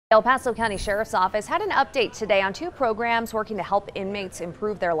El Paso County Sheriff's Office had an update today on two programs working to help inmates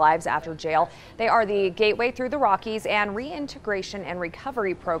improve their lives after jail. They are the Gateway Through the Rockies and Reintegration and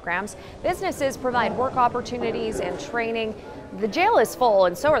Recovery programs. Businesses provide work opportunities and training. The jail is full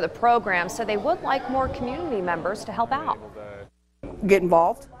and so are the programs, so they would like more community members to help out. Get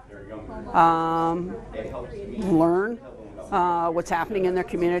involved, learn what's happening in their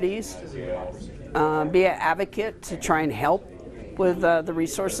communities, be an advocate to try and help with the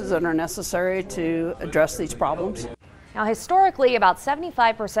resources that are necessary to address these problems. Now, historically, about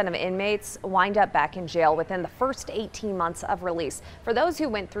 75% of inmates wind up back in jail within the first 18 months of release. For those who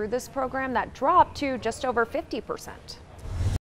went through this program, that dropped to just over 50%.